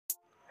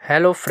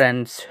Hello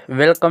friends,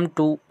 welcome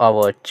to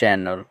our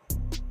channel.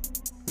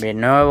 We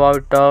know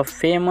about a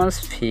famous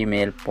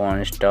female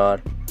porn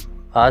star,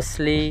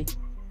 Ashley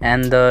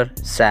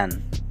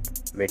Anderson.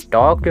 We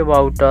talk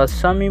about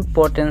some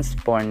important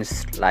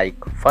points like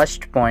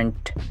first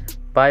point,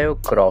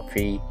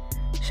 biography,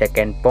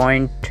 second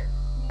point,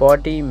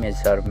 body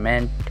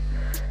measurement,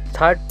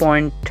 third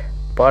point,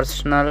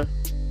 personal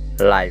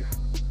life,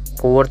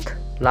 fourth,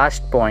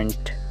 last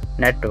point,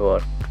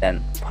 network.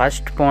 Then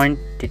first point,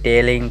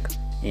 detailing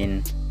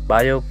in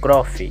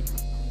biography.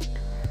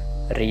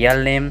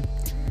 Real name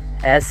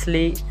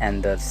Ashley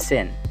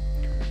Anderson.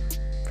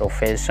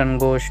 Profession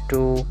goes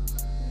to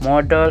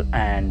model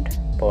and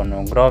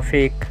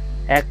pornographic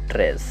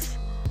actress.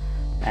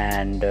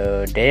 And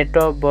date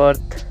of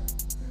birth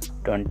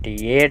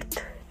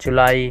 28th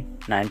July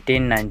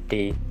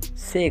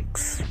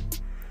 1996.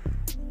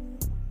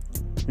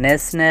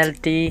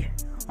 Nationality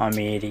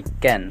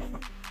American.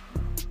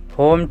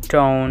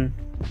 Hometown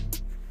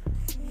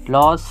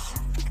Los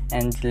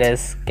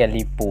Angeles,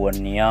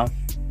 California.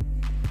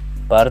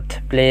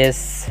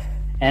 Birthplace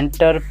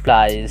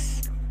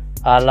Enterprise,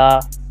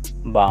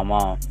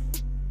 Alabama.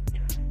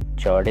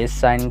 Zodiac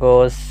sign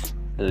goes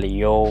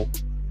Leo.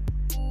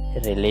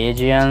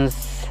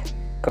 Religions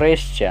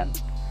Christian.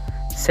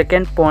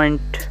 Second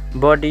point,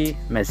 body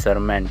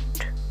measurement.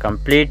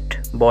 Complete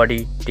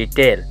body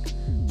detail.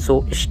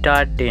 So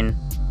start in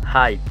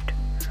height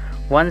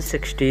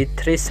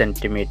 163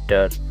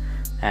 centimeter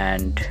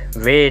and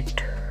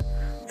weight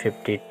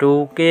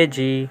 52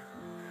 kg,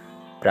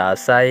 bra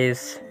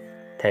size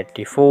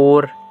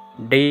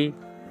 34D,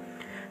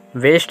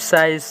 waist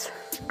size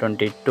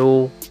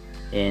 22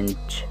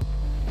 inch,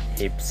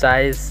 hip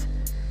size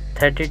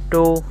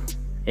 32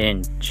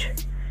 inch,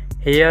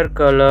 hair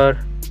color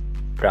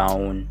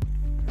brown,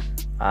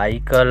 eye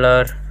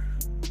color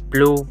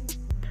blue.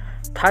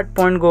 Third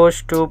point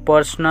goes to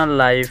personal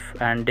life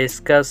and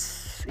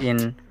discuss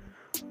in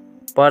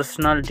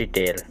personal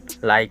detail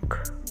like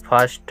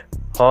first,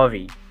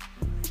 hobby,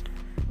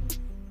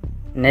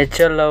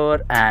 nature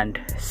lover and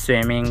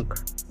swimming,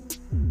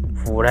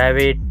 food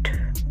habit,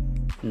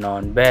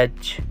 non-veg,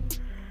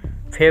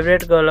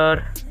 favorite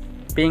color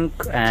pink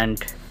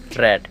and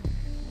red,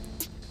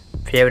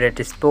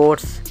 favorite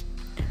sports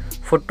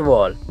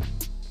football,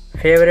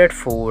 favorite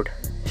food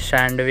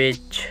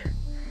sandwich,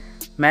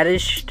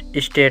 marriage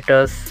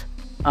status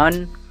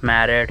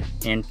unmarried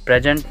in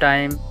present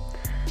time,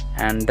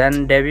 and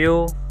then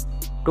debut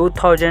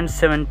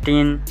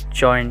 2017,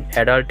 joined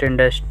adult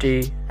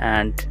industry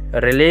and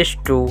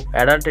released to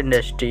adult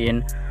industry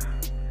in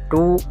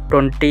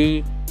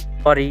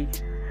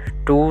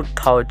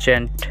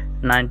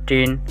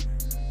 2019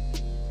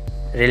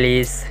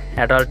 release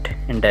adult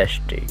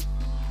industry,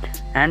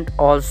 and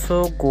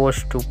also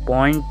goes to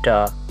point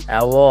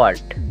award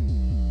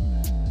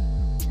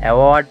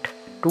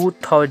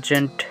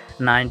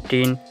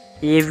 2019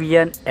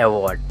 Avian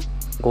Award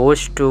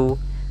goes to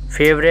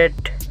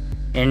favorite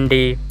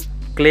indie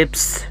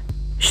clips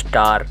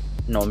star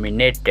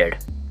nominated.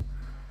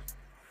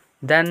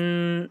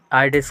 Then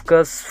I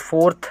discuss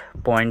fourth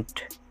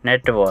point,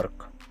 network.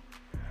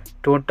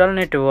 Total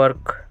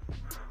network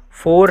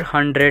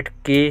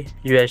 400k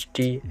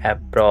USD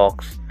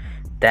approx.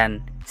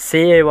 Then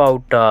say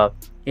about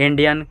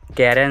Indian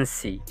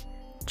currency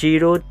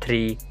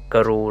 03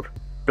 crore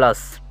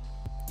plus.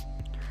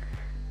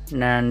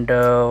 And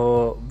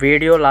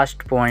video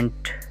last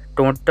point,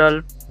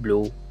 total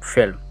blue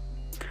film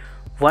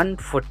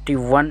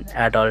 141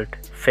 adult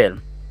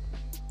film.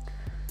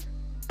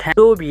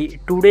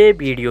 Today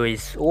video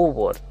is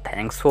over.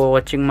 Thanks for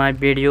watching my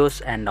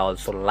videos, and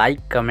also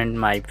like, comment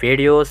my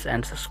videos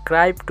and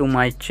subscribe to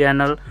my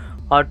channel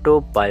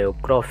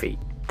Autobiography.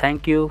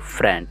 Thank you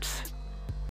friends.